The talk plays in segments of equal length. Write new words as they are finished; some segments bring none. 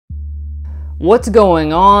What's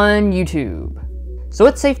going on YouTube? So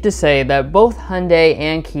it's safe to say that both Hyundai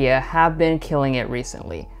and Kia have been killing it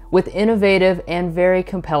recently with innovative and very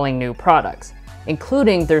compelling new products,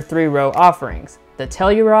 including their three-row offerings, the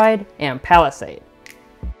Telluride and Palisade.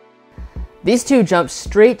 These two jump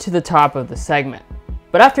straight to the top of the segment,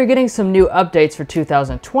 but after getting some new updates for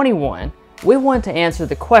 2021, we want to answer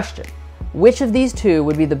the question, which of these two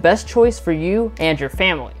would be the best choice for you and your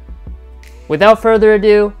family? Without further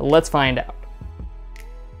ado, let's find out.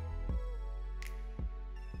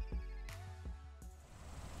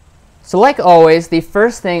 So like always, the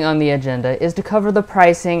first thing on the agenda is to cover the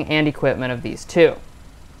pricing and equipment of these two.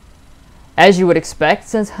 As you would expect,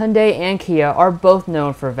 since Hyundai and Kia are both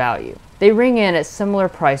known for value, they ring in at similar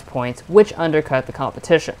price points which undercut the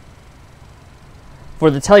competition.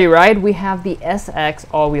 For the Telluride, we have the SX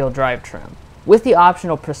all-wheel drive trim, with the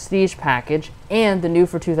optional Prestige package and the new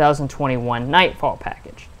for 2021 Nightfall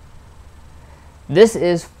package. This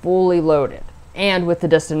is fully loaded, and with the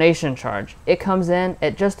destination charge, it comes in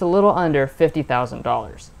at just a little under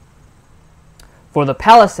 $50,000. For the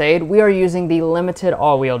Palisade, we are using the limited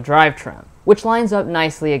all-wheel drive trim, which lines up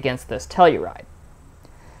nicely against this Telluride.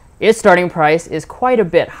 Its starting price is quite a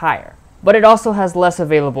bit higher, but it also has less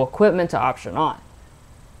available equipment to option on.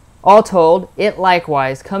 All told, it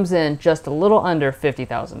likewise comes in just a little under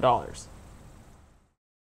 $50,000.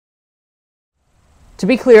 To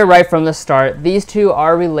be clear right from the start, these two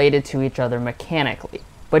are related to each other mechanically,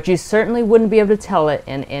 but you certainly wouldn't be able to tell it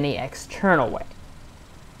in any external way.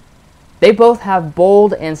 They both have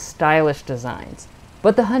bold and stylish designs,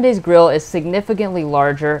 but the Hyundai's grille is significantly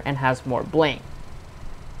larger and has more bling.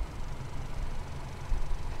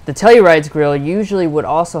 The Telluride's grille usually would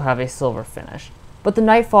also have a silver finish, but the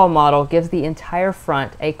Nightfall model gives the entire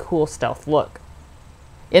front a cool stealth look.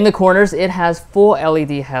 In the corners, it has full LED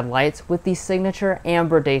headlights with the signature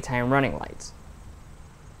amber daytime running lights.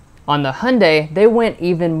 On the Hyundai, they went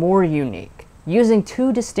even more unique, using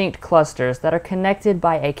two distinct clusters that are connected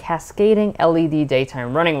by a cascading LED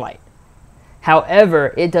daytime running light.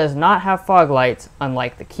 However, it does not have fog lights,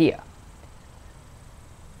 unlike the Kia.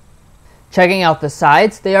 Checking out the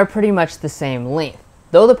sides, they are pretty much the same length,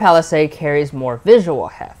 though the Palisade carries more visual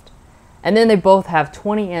heft. And then they both have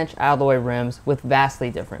 20-inch alloy rims with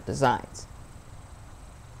vastly different designs.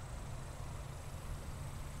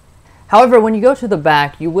 However, when you go to the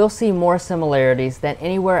back, you will see more similarities than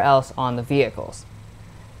anywhere else on the vehicles.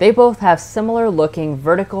 They both have similar looking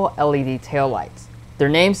vertical LED taillights, their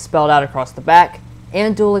names spelled out across the back,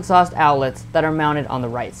 and dual exhaust outlets that are mounted on the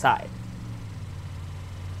right side.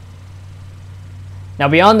 Now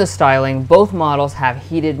beyond the styling, both models have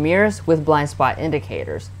heated mirrors with blind spot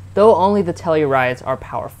indicators, though only the Tellurides are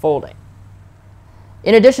power folding.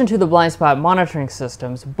 In addition to the blind spot monitoring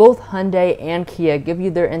systems, both Hyundai and Kia give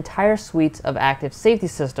you their entire suites of active safety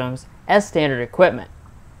systems as standard equipment.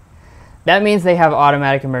 That means they have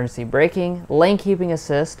automatic emergency braking, lane keeping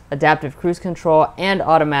assist, adaptive cruise control, and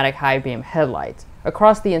automatic high beam headlights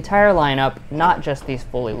across the entire lineup, not just these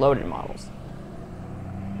fully loaded models.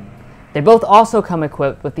 They both also come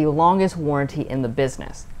equipped with the longest warranty in the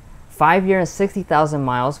business, 5-year and 60,000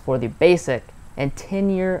 miles for the basic, and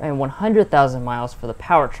 10-year and 100,000 miles for the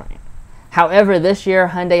powertrain. However, this year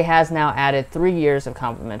Hyundai has now added 3 years of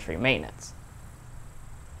complimentary maintenance.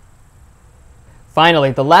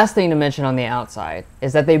 Finally, the last thing to mention on the outside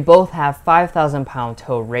is that they both have 5,000 pound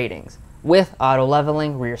tow ratings with auto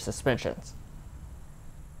leveling rear suspensions.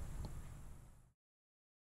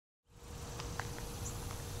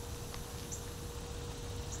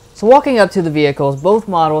 So walking up to the vehicles, both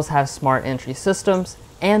models have smart entry systems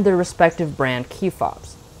and their respective brand key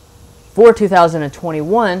fobs. For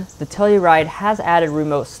 2021, the Telluride has added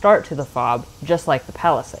remote start to the fob, just like the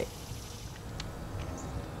Palisade.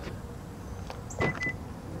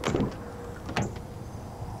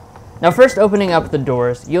 Now first opening up the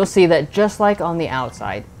doors, you'll see that just like on the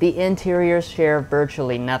outside, the interiors share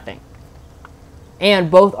virtually nothing.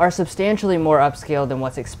 And both are substantially more upscale than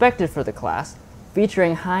what's expected for the class,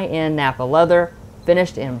 featuring high-end Nappa leather,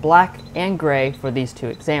 finished in black and gray for these two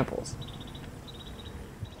examples.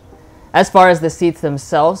 As far as the seats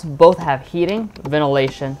themselves, both have heating,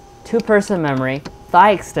 ventilation, two-person memory,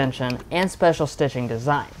 thigh extension, and special stitching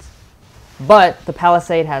designs. But the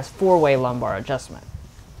Palisade has four-way lumbar adjustment.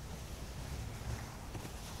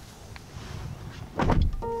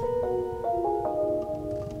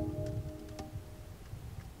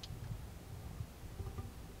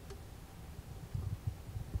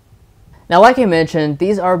 Now, like I mentioned,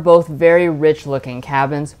 these are both very rich looking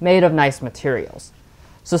cabins made of nice materials.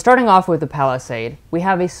 So starting off with the Palisade, we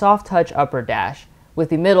have a soft touch upper dash, with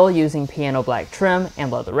the middle using piano black trim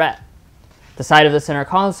and leatherette. The side of the center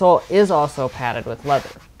console is also padded with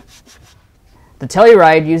leather. The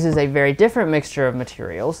Telluride uses a very different mixture of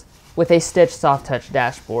materials, with a stitched soft-touch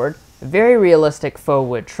dashboard, very realistic faux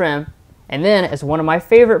wood trim, and then, as one of my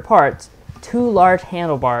favorite parts, 2 large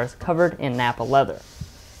handlebars covered in Nappa leather.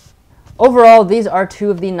 Overall, these are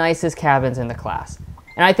 2 of the nicest cabins in the class,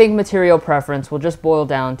 and I think material preference will just boil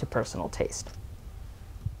down to personal taste.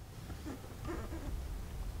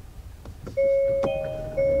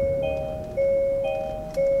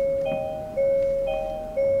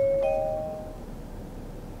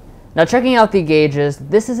 Now, checking out the gauges,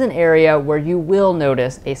 this is an area where you will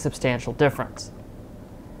notice a substantial difference.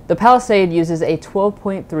 The Palisade uses a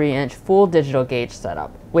 12.3-inch full digital gauge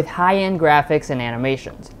setup with high-end graphics and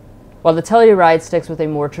animations, while the Telluride sticks with a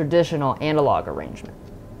more traditional analog arrangement.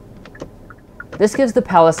 This gives the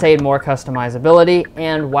Palisade more customizability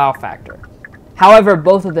and wow factor. However,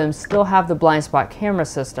 both of them still have the blind spot camera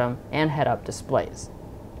system and head-up displays.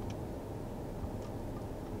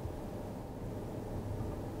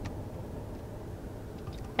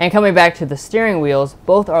 And coming back to the steering wheels,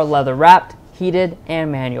 both are leather wrapped, heated,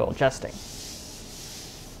 and manual adjusting.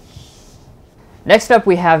 Next up,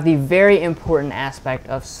 we have the very important aspect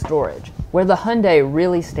of storage, where the Hyundai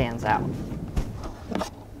really stands out.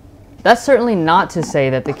 That's certainly not to say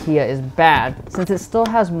that the Kia is bad, since it still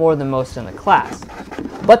has more than most in the class.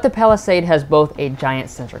 But the Palisade has both a giant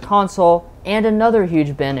center console and another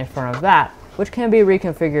huge bin in front of that, which can be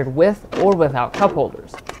reconfigured with or without cup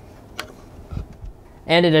holders.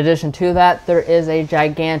 And in addition to that, there is a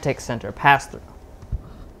gigantic center pass-through.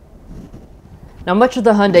 Now, much of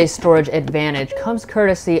the Hyundai's storage advantage comes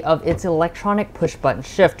courtesy of its electronic push-button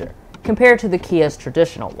shifter, compared to the Kia's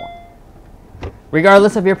traditional one.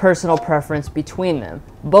 Regardless of your personal preference between them,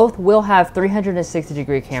 both will have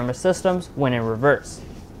 360-degree camera systems when in reverse.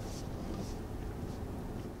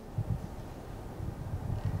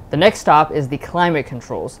 The next stop is the climate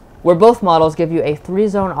controls, where both models give you a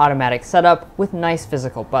 3-zone automatic setup with nice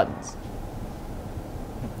physical buttons.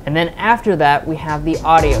 And then after that, we have the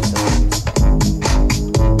audio systems.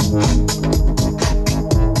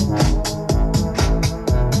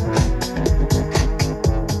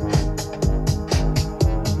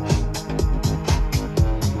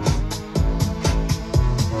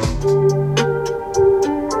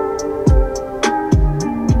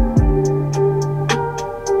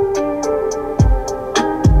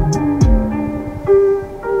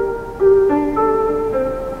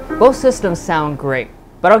 Both systems sound great,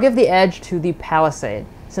 but I'll give the edge to the Palisade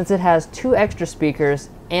since it has 2 extra speakers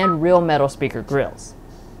and real metal speaker grills.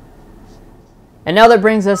 And now that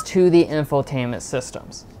brings us to the infotainment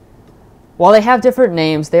systems. While they have different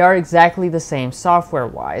names, they are exactly the same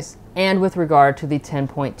software-wise and with regard to the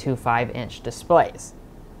 10.25-inch displays.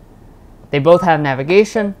 They both have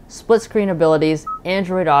navigation, split-screen abilities,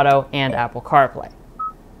 Android Auto, and Apple CarPlay.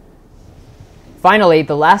 Finally,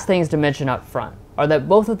 the last things to mention up front are that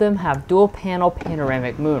both of them have dual-panel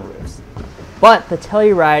panoramic moonroofs, but the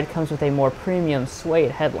Telluride comes with a more premium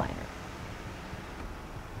suede headliner.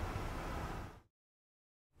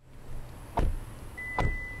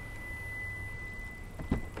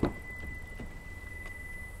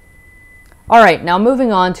 Alright, now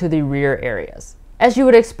moving on to the rear areas. As you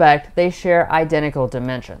would expect, they share identical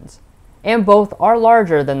dimensions, and both are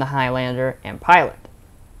larger than the Highlander and Pilot.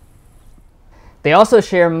 They also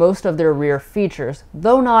share most of their rear features,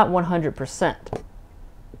 though not 100%.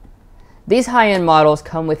 These high-end models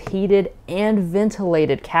come with heated and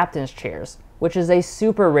ventilated captain's chairs, which is a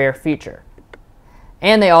super rare feature.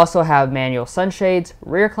 And they also have manual sunshades,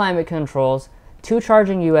 rear climate controls, 2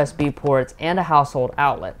 charging USB ports, and a household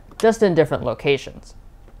outlet, just in different locations.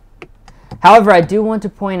 However, I do want to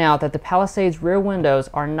point out that the Palisade's rear windows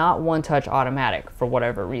are not one-touch automatic for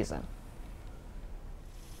whatever reason.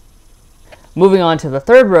 Moving on to the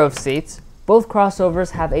third row of seats, both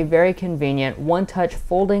crossovers have a very convenient one-touch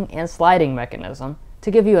folding and sliding mechanism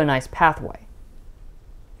to give you a nice pathway.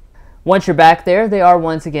 Once you're back there, they are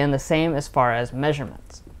once again the same as far as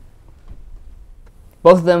measurements.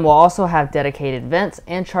 Both of them will also have dedicated vents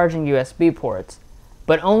and charging USB ports,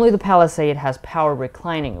 but only the Palisade has power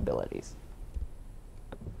reclining abilities.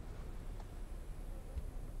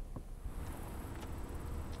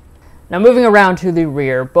 Now moving around to the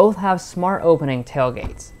rear, both have smart opening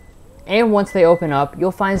tailgates. And once they open up,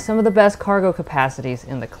 you'll find some of the best cargo capacities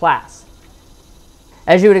in the class.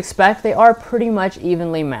 As you would expect, they are pretty much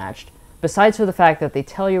evenly matched, besides for the fact that the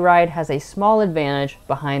Telluride has a small advantage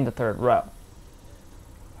behind the third row.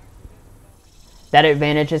 That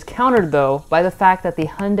advantage is countered though by the fact that the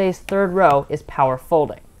Hyundai's third row is power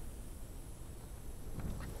folding.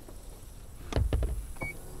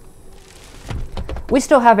 We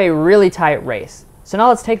still have a really tight race, so now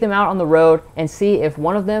let's take them out on the road and see if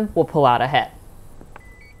one of them will pull out ahead.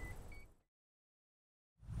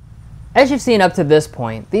 As you've seen up to this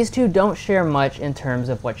point, these two don't share much in terms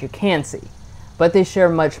of what you can see, but they share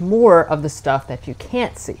much more of the stuff that you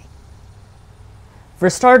can't see. For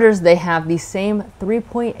starters, they have the same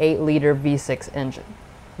 3.8-liter V6 engine,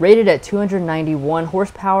 rated at 291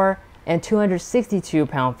 horsepower and 262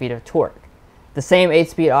 pound-feet of torque, the same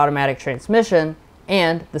 8-speed automatic transmission,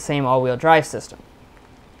 and the same all-wheel drive system.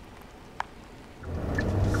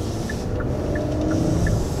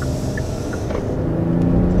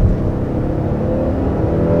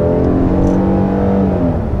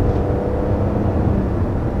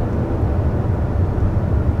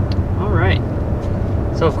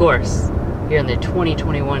 So of course, here in the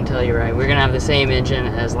 2021 Telluride, we're going to have the same engine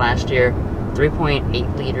as last year,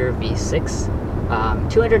 3.8-liter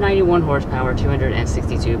V6, 291 horsepower,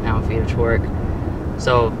 262 pound-feet of torque.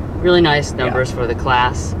 So really nice numbers for the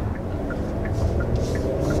class.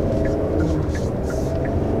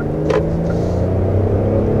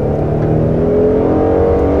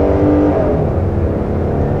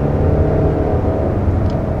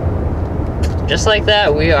 Just like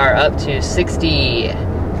that, we are up to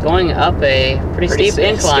 60. Going up a pretty steep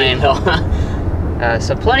incline.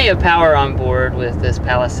 So plenty of power on board with this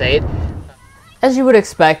Palisade. As you would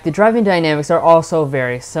expect, the driving dynamics are also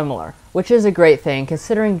very similar, which is a great thing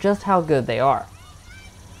considering just how good they are.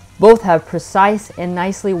 Both have precise and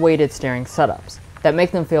nicely weighted steering setups that make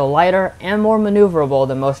them feel lighter and more maneuverable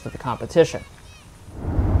than most of the competition.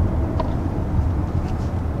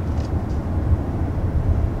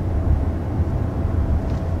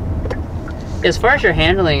 As far as your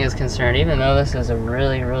handling is concerned, even though this is a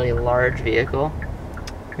really large vehicle,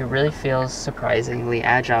 it really feels surprisingly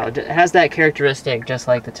agile. It has that characteristic just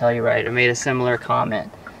like the Telluride. I made a similar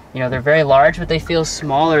comment. You know, they're very large, but they feel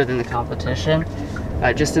smaller than the competition,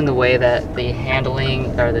 just in the way that the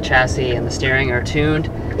handling, or the chassis and the steering are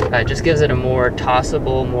tuned. It just gives it a more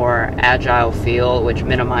tossable, more agile feel, which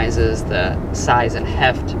minimizes the size and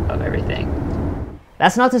heft of everything.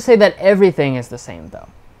 That's not to say that everything is the same though.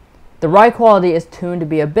 The ride quality is tuned to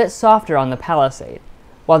be a bit softer on the Palisade,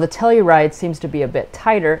 while the Telluride seems to be a bit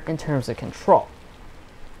tighter in terms of control.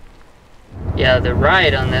 Yeah, the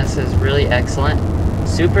ride on this is really excellent.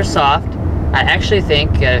 Super soft. I actually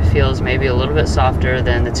think it feels maybe a little bit softer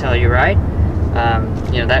than the Telluride.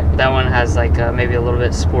 You know, that one has like maybe a little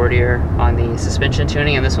bit sportier on the suspension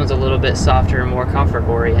tuning, and this one's a little bit softer and more comfort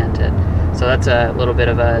oriented. So that's a little bit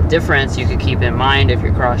of a difference you could keep in mind if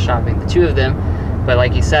you're cross-shopping the two of them. But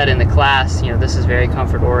like you said, in the class, you know, this is very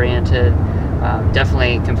comfort oriented.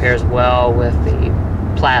 Definitely compares well with the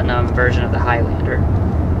Platinum version of the Highlander.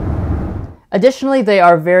 Additionally, they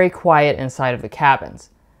are very quiet inside of the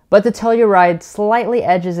cabins, but the Telluride slightly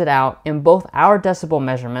edges it out in both our decibel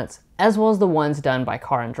measurements as well as the ones done by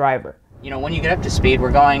Car and Driver. You know, when you get up to speed,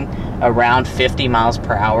 we're going around 50 miles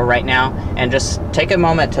per hour right now, and just take a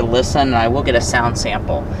moment to listen, and I will get a sound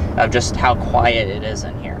sample of just how quiet it is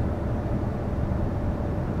in here.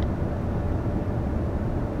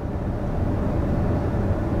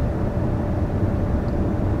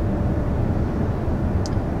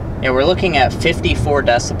 Yeah, we're looking at 54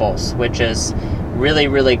 decibels, which is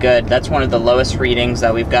really good. That's one of the lowest readings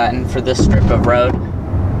that we've gotten for this strip of road.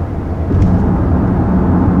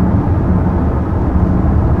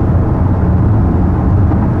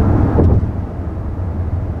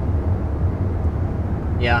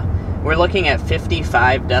 Yeah, we're looking at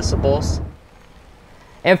 55 decibels.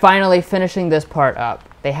 And finally, finishing this part up,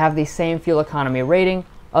 they have the same fuel economy rating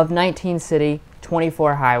of 19 city,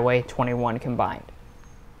 24 highway, 21 combined.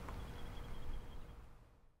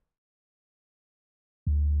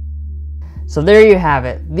 So there you have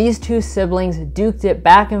it. These two siblings duked it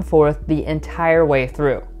back and forth the entire way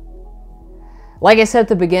through. Like I said at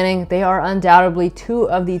the beginning, they are undoubtedly two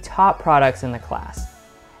of the top products in the class,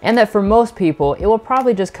 and that for most people, it will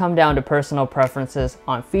probably just come down to personal preferences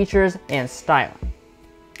on features and styling.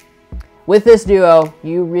 With this duo,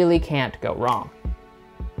 you really can't go wrong.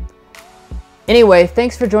 Anyway,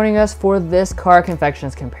 thanks for joining us for this car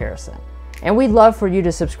Confections comparison. And we'd love for you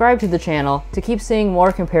to subscribe to the channel to keep seeing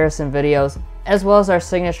more comparison videos, as well as our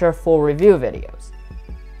signature full review videos.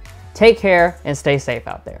 Take care and stay safe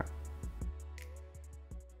out there.